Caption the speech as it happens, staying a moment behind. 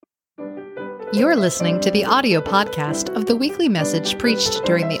You're listening to the audio podcast of the weekly message preached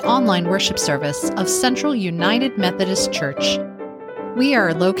during the online worship service of Central United Methodist Church. We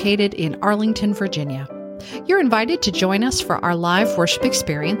are located in Arlington, Virginia. You're invited to join us for our live worship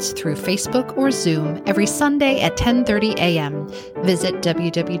experience through Facebook or Zoom every Sunday at 10:30 a.m. Visit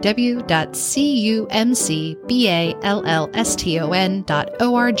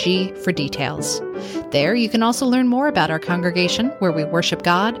www.cumcballston.org for details. There you can also learn more about our congregation where we worship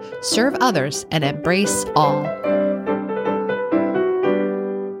God, serve others, and embrace all.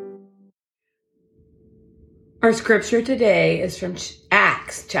 Our scripture today is from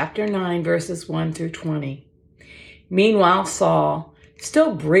Acts chapter 9, verses 1 through 20. Meanwhile, Saul,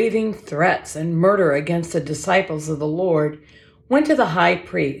 still breathing threats and murder against the disciples of the Lord, went to the high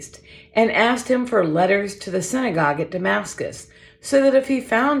priest and asked him for letters to the synagogue at Damascus, so that if he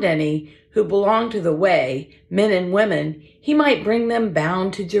found any who belonged to the way, men and women, he might bring them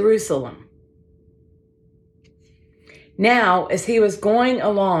bound to Jerusalem. Now, as he was going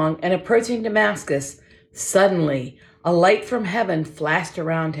along and approaching Damascus, suddenly, a light from heaven flashed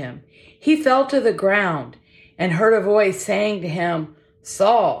around him. He fell to the ground and heard a voice saying to him,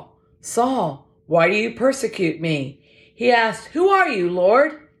 "Saul, Saul, why do you persecute me?" He asked, "Who are you,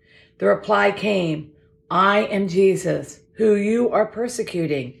 Lord?" The reply came, "I am Jesus, who you are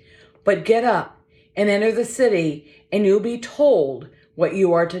persecuting. But get up and enter the city, and you'll be told what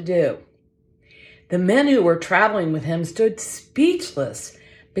you are to do." The men who were traveling with him stood speechless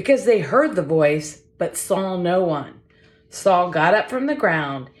because they heard the voice but saw no one. Saul got up from the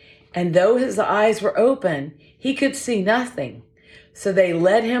ground, and though his eyes were open, he could see nothing. So they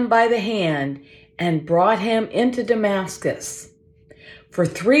led him by the hand and brought him into Damascus. For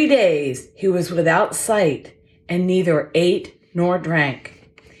 3 days he was without sight, and neither ate nor drank.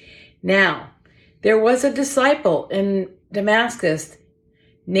 Now, there was a disciple in Damascus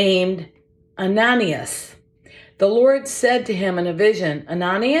named Ananias. The Lord said to him in a vision,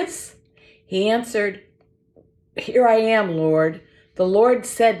 "Ananias?" He answered, "Here I am, Lord." The Lord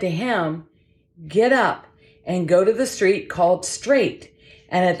said to him, "Get up and go to the street called Straight,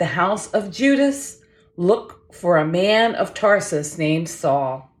 and at the house of Judas, look for a man of Tarsus named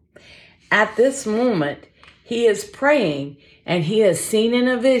Saul. At this moment, he is praying, and he has seen in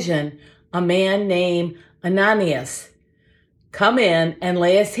a vision a man named Ananias come in and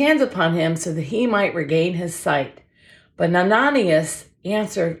lay his hands upon him so that he might regain his sight." But Ananias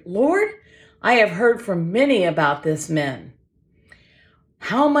answered, "Lord, I have heard from many about this man,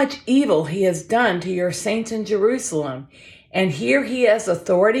 how much evil he has done to your saints in Jerusalem. And here he has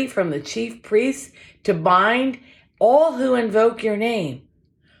authority from the chief priests to bind all who invoke your name."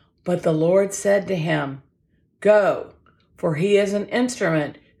 But the Lord said to him, "Go, for he is an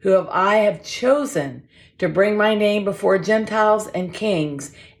instrument who I have chosen to bring my name before Gentiles and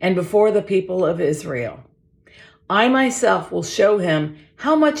kings and before the people of Israel. I myself will show him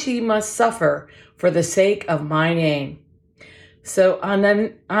how much he must suffer for the sake of my name." So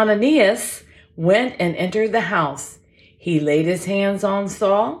Ananias went and entered the house. He laid his hands on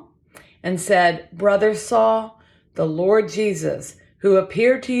Saul and said, "Brother Saul, the Lord Jesus, who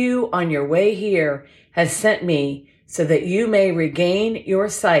appeared to you on your way here, has sent me so that you may regain your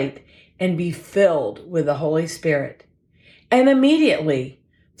sight and be filled with the Holy Spirit." And immediately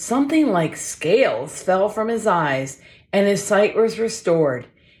something like scales fell from his eyes, and his sight was restored.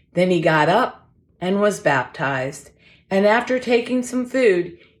 Then he got up and was baptized, and after taking some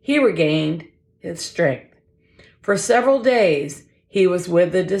food, he regained his strength. For several days he was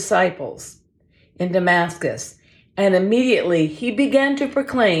with the disciples in Damascus, and immediately he began to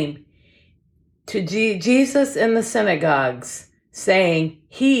proclaim to Jesus in the synagogues, saying,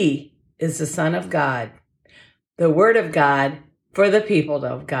 "He is the Son of God." The word of God for the people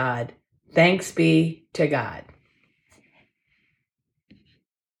of God. Thanks be to God.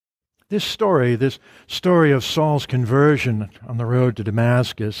 This story of Saul's conversion on the road to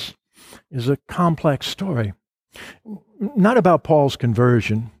Damascus, is a complex story. Not about Paul's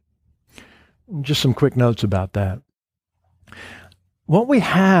conversion, just some quick notes about that. What we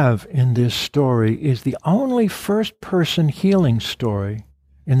have in this story is the only first-person healing story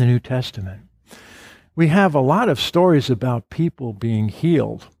in the New Testament. We have a lot of stories about people being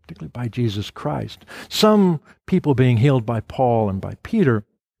healed, particularly by Jesus Christ. Some people being healed by Paul and by Peter.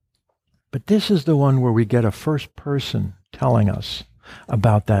 But this is the one where we get a first person telling us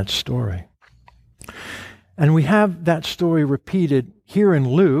about that story. And we have that story repeated here in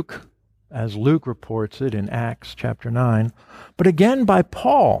Luke, as Luke reports it in Acts chapter 9, but again by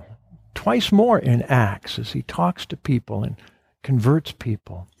Paul, twice more in Acts as he talks to people and converts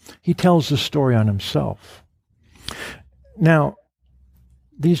people. He tells the story on himself. Now,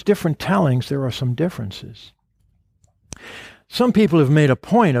 these different tellings, there are some differences. Some people have made a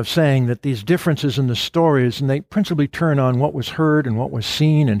point of saying that these differences in the stories, and they principally turn on what was heard and what was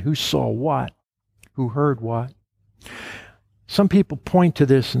seen and who saw what, who heard what. Some people point to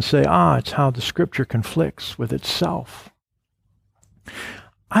this and say, it's how the Scripture conflicts with itself.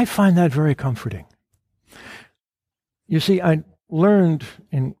 I find that very comforting. You see, I learned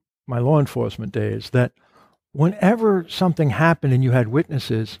in my law enforcement days that whenever something happened and you had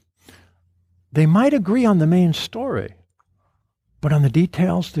witnesses, they might agree on the main story, but on the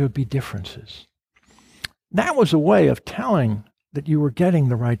details there would be differences. That was a way of telling that you were getting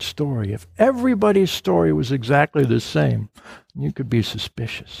the right story. If everybody's story was exactly the same, you could be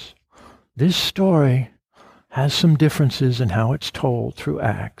suspicious. This story has some differences in how it's told through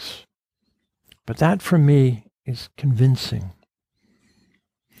Acts, but that for me is convincing.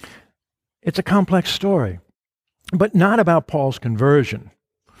 It's a complex story, but not about Paul's conversion.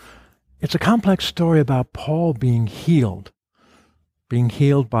 It's a complex story about Paul being healed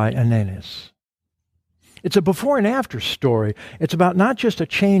by Ananias. It's a before and after story. It's about not just a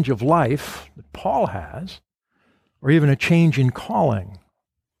change of life that Paul has, or even a change in calling.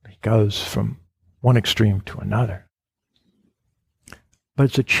 He goes from one extreme to another. But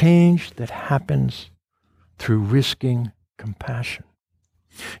it's a change that happens through risking compassion.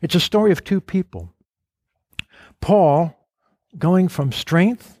 It's a story of two people. Paul going from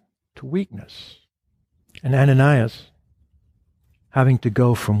strength to weakness, and Ananias having to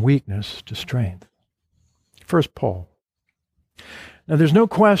go from weakness to strength. First, Paul. Now, there's no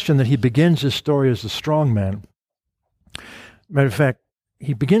question that he begins his story as a strong man. Matter of fact,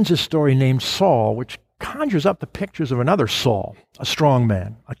 he begins his story named Saul, which conjures up the pictures of another Saul, a strong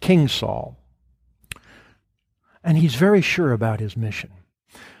man, a King Saul. And he's very sure about his mission.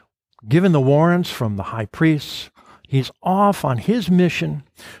 Given the warrants from the high priests, he's off on his mission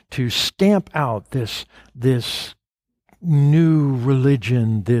to stamp out this new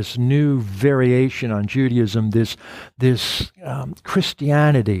religion, this new variation on Judaism, this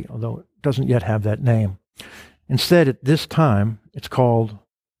Christianity, although it doesn't yet have that name. Instead, at this time, it's called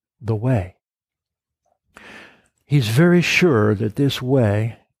the Way. He's very sure that this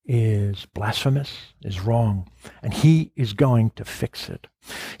way is blasphemous, is wrong, and he is going to fix it.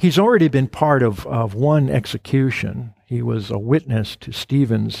 He's already been part of one execution. He was a witness to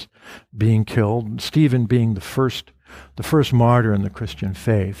Stephen's being killed, Stephen being the first martyr in the Christian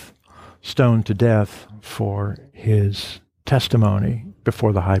faith, stoned to death for his testimony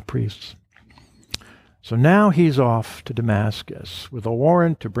before the high priests. So now he's off to Damascus with a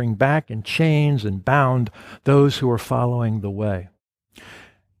warrant to bring back in chains and bound those who are following the way.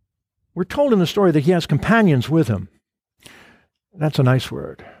 We're told in the story that he has companions with him. That's a nice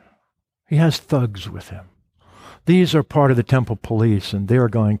word. He has thugs with him. These are part of the temple police, and they are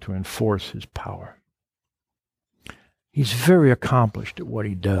going to enforce his power. He's very accomplished at what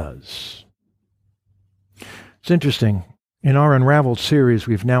he does. It's interesting. In our Unraveled series,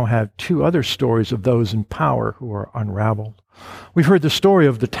 we've now had two other stories of those in power who are unraveled. We've heard the story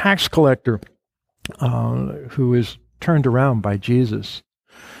of the tax collector who is turned around by Jesus.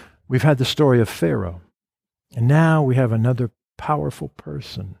 We've had the story of Pharaoh. And now we have another powerful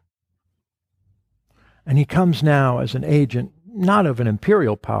person. And he comes now as an agent, not of an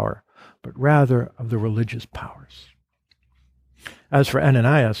imperial power, but rather of the religious powers. As for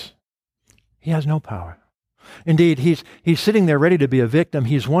Ananias, he has no power. Indeed, he's sitting there ready to be a victim.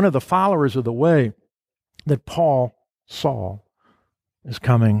 He's one of the followers of the way that Saul, is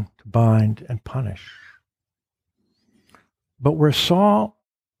coming to bind and punish. But where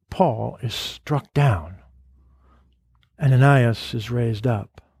Paul is struck down, Ananias is raised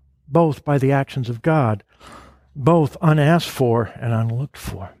up, both by the actions of God, both unasked for and unlooked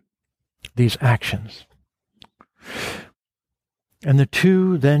for, these actions. And the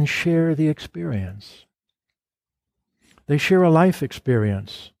two then share the experience. They share a life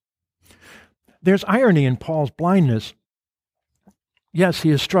experience. There's irony in Paul's blindness. Yes, he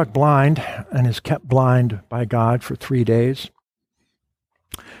is struck blind and is kept blind by God for 3 days.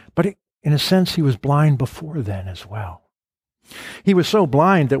 But in a sense, he was blind before then as well. He was so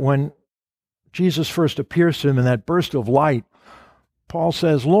blind that when Jesus first appears to him in that burst of light, Paul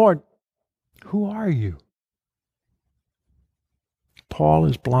says, "Lord, who are you?" Paul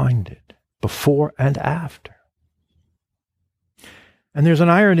is blinded before and after. And there's an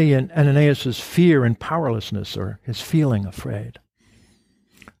irony in Ananias' fear and powerlessness, or his feeling afraid.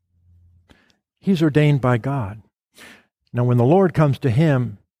 He's ordained by God. Now, when the Lord comes to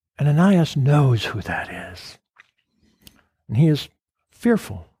him, Ananias knows who that is. And he is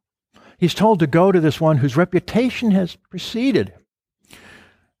fearful. He's told to go to this one whose reputation has preceded him.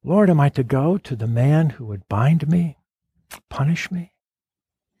 Lord, am I to go to the man who would bind me, punish me?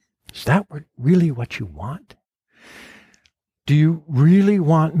 Is that really what you want? Do you really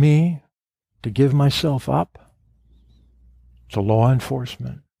want me to give myself up to law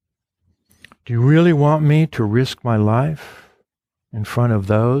enforcement? Do you really want me to risk my life in front of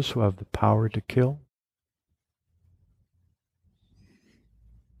those who have the power to kill?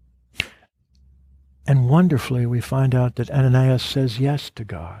 And wonderfully, we find out that Ananias says yes to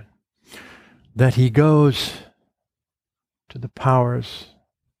God, that he goes to the powers,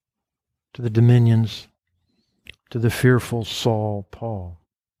 to the dominions, to the fearful Saul, Paul.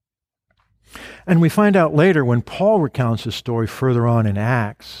 And we find out later when Paul recounts his story further on in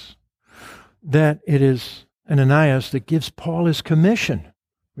Acts, that it is Ananias that gives Paul his commission.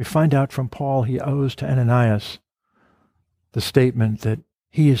 We find out from Paul he owes to Ananias the statement that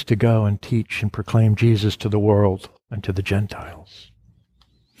he is to go and teach and proclaim Jesus to the world and to the Gentiles.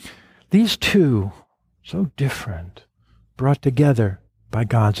 These two, so different, brought together by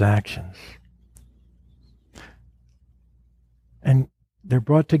God's actions. And they're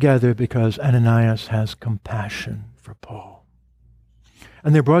brought together because Ananias has compassion for Paul.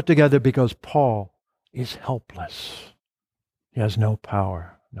 And they're brought together because Paul is helpless. He has no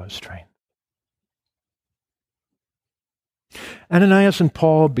power, no strength. Ananias and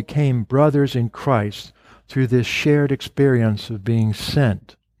Paul became brothers in Christ through this shared experience of being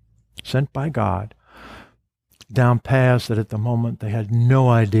sent by God, down paths that at the moment they had no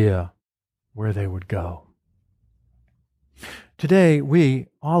idea where they would go. Today, we,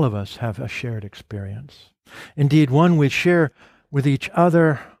 all of us, have a shared experience. Indeed, one we share with each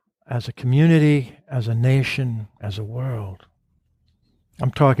other as a community, as a nation, as a world.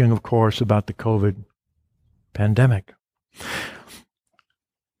 I'm talking, of course, about the COVID pandemic.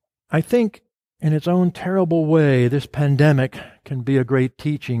 I think in its own terrible way, this pandemic can be a great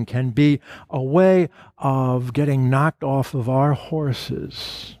teaching, can be a way of getting knocked off of our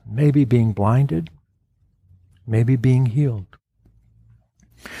horses, maybe being blinded, maybe being healed.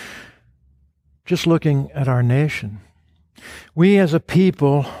 Just looking at our nation, we as a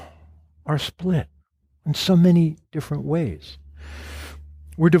people are split in so many different ways.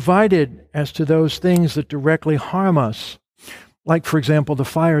 We're divided as to those things that directly harm us, like, for example, the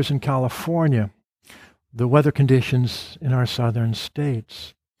fires in California, the weather conditions in our southern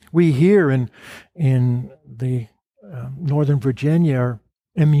states. We here in the Northern Virginia are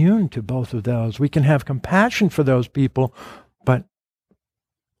immune to both of those. We can have compassion for those people, but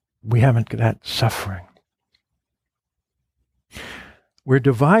we haven't got that suffering. We're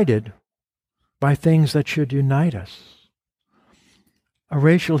divided by things that should unite us. A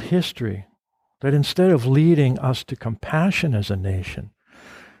racial history that instead of leading us to compassion as a nation,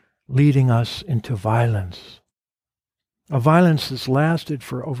 leading us into violence. A violence that's lasted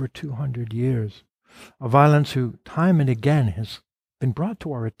for over 200 years. A violence who time and again has been brought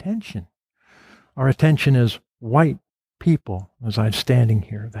to our attention. Our attention as white people, as I'm standing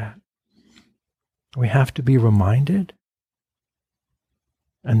here, that we have to be reminded.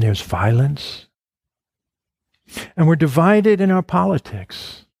 And there's violence. And we're divided in our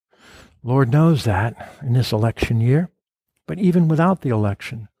politics. Lord knows that in this election year, but even without the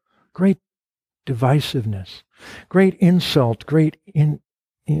election, great divisiveness, great insult, great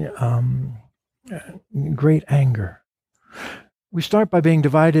anger. We start by being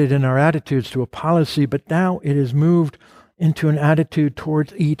divided in our attitudes to a policy, but now it has moved into an attitude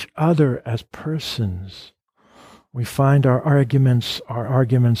towards each other as persons. We find our arguments are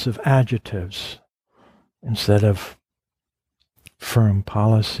arguments of adjectives instead of firm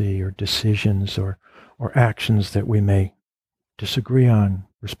policy or decisions or actions that we may disagree on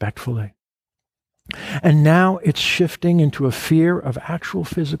respectfully. And now it's shifting into a fear of actual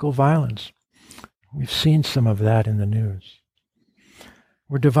physical violence. We've seen some of that in the news.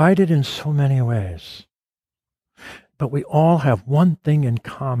 We're divided in so many ways, but we all have one thing in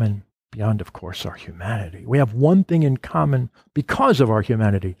common beyond, of course, our humanity. We have one thing in common because of our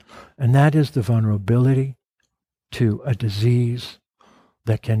humanity, and that is the vulnerability to a disease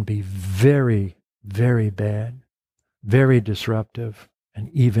that can be very, very bad, very disruptive, and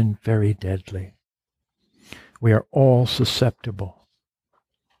even very deadly. We are all susceptible.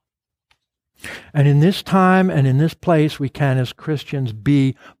 And in this time and in this place, we can, as Christians,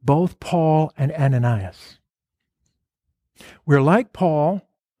 be both Paul and Ananias. We're like Paul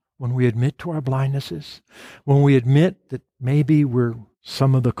when we admit to our blindnesses, when we admit that maybe we're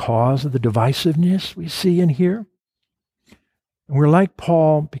some of the cause of the divisiveness we see and hear. And we're like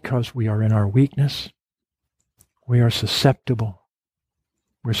Paul because we are in our weakness. We are susceptible.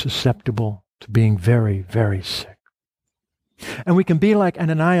 We're susceptible to being very, very sick. And we can be like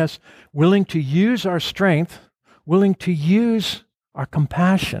Ananias, willing to use our strength, willing to use our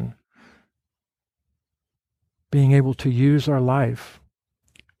compassion, being able to use our life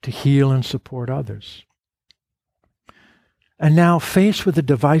to heal and support others. And now, faced with the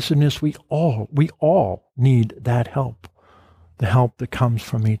divisiveness, we all need that help, the help that comes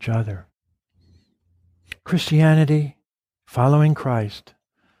from each other. Christianity, following Christ,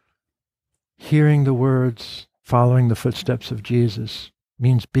 hearing the words, following the footsteps of Jesus,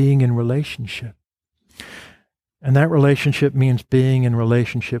 means being in relationship. And that relationship means being in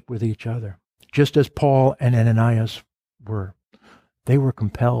relationship with each other, just as Paul and Ananias were. They were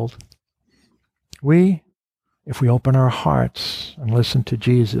compelled. We, if we open our hearts and listen to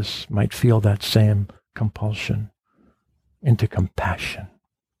Jesus, might feel that same compulsion into compassion.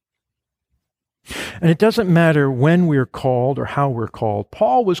 And it doesn't matter when we're called or how we're called.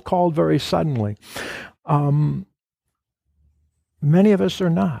 Paul was called very suddenly. Many of us are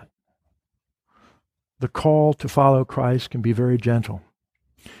not. The call to follow Christ can be very gentle.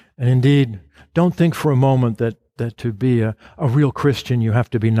 And indeed, don't think for a moment that to be a real Christian, you have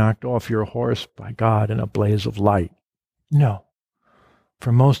to be knocked off your horse by God in a blaze of light. No.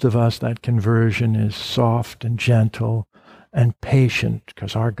 For most of us, that conversion is soft and gentle and patient,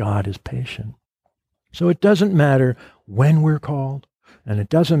 because our God is patient. So it doesn't matter when we're called, and it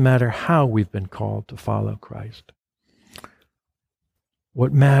doesn't matter how we've been called to follow Christ.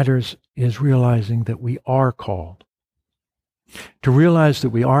 What matters is realizing that we are called. To realize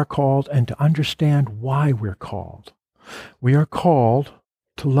that we are called and to understand why we're called. We are called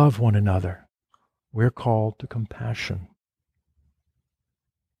to love one another. We're called to compassion.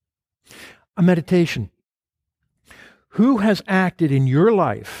 A meditation. Who has acted in your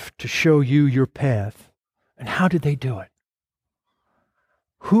life to show you your path, and how did they do it?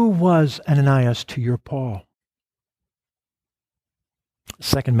 Who was Ananias to your Paul?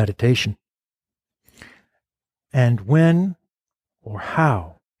 Second meditation. And when or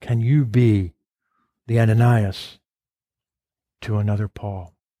how can you be the Ananias to another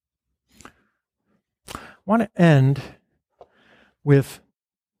Paul? I want to end with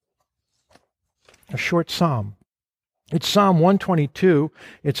a short psalm. It's Psalm 122.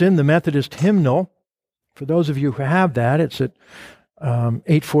 It's in the Methodist hymnal. For those of you who have that, it's at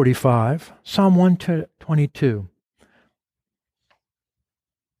 845. Psalm 122.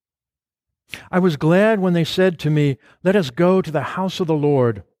 I was glad when they said to me, "Let us go to the house of the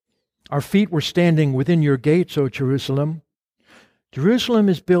Lord." Our feet were standing within your gates, O Jerusalem. Jerusalem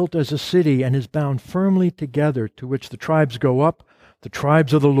is built as a city and is bound firmly together, to which the tribes go up, the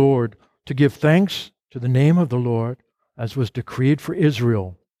tribes of the Lord, to give thanks to the name of the Lord, as was decreed for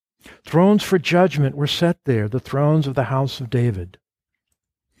Israel. Thrones for judgment were set there, the thrones of the house of David.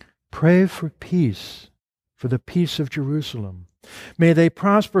 Pray for peace, for the peace of Jerusalem. May they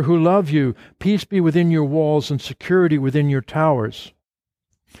prosper who love you. Peace be within your walls and security within your towers.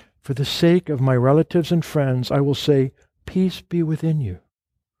 For the sake of my relatives and friends, I will say, peace be within you.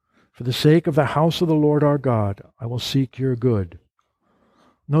 For the sake of the house of the Lord our God, I will seek your good.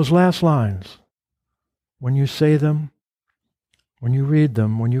 And those last lines, when you say them, when you read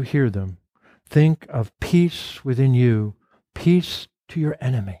them, when you hear them, think of peace within you, peace to your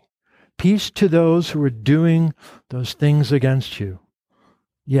enemy. Peace to those who are doing those things against you.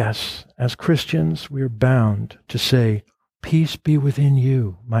 Yes, as Christians, we are bound to say, peace be within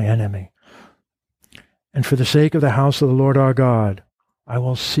you, my enemy. And for the sake of the house of the Lord our God, I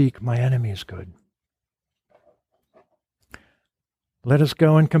will seek my enemy's good. Let us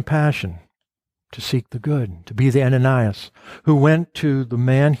go in compassion to seek the good, to be the Ananias who went to the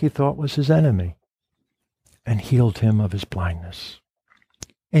man he thought was his enemy and healed him of his blindness.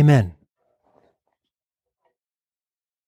 Amen.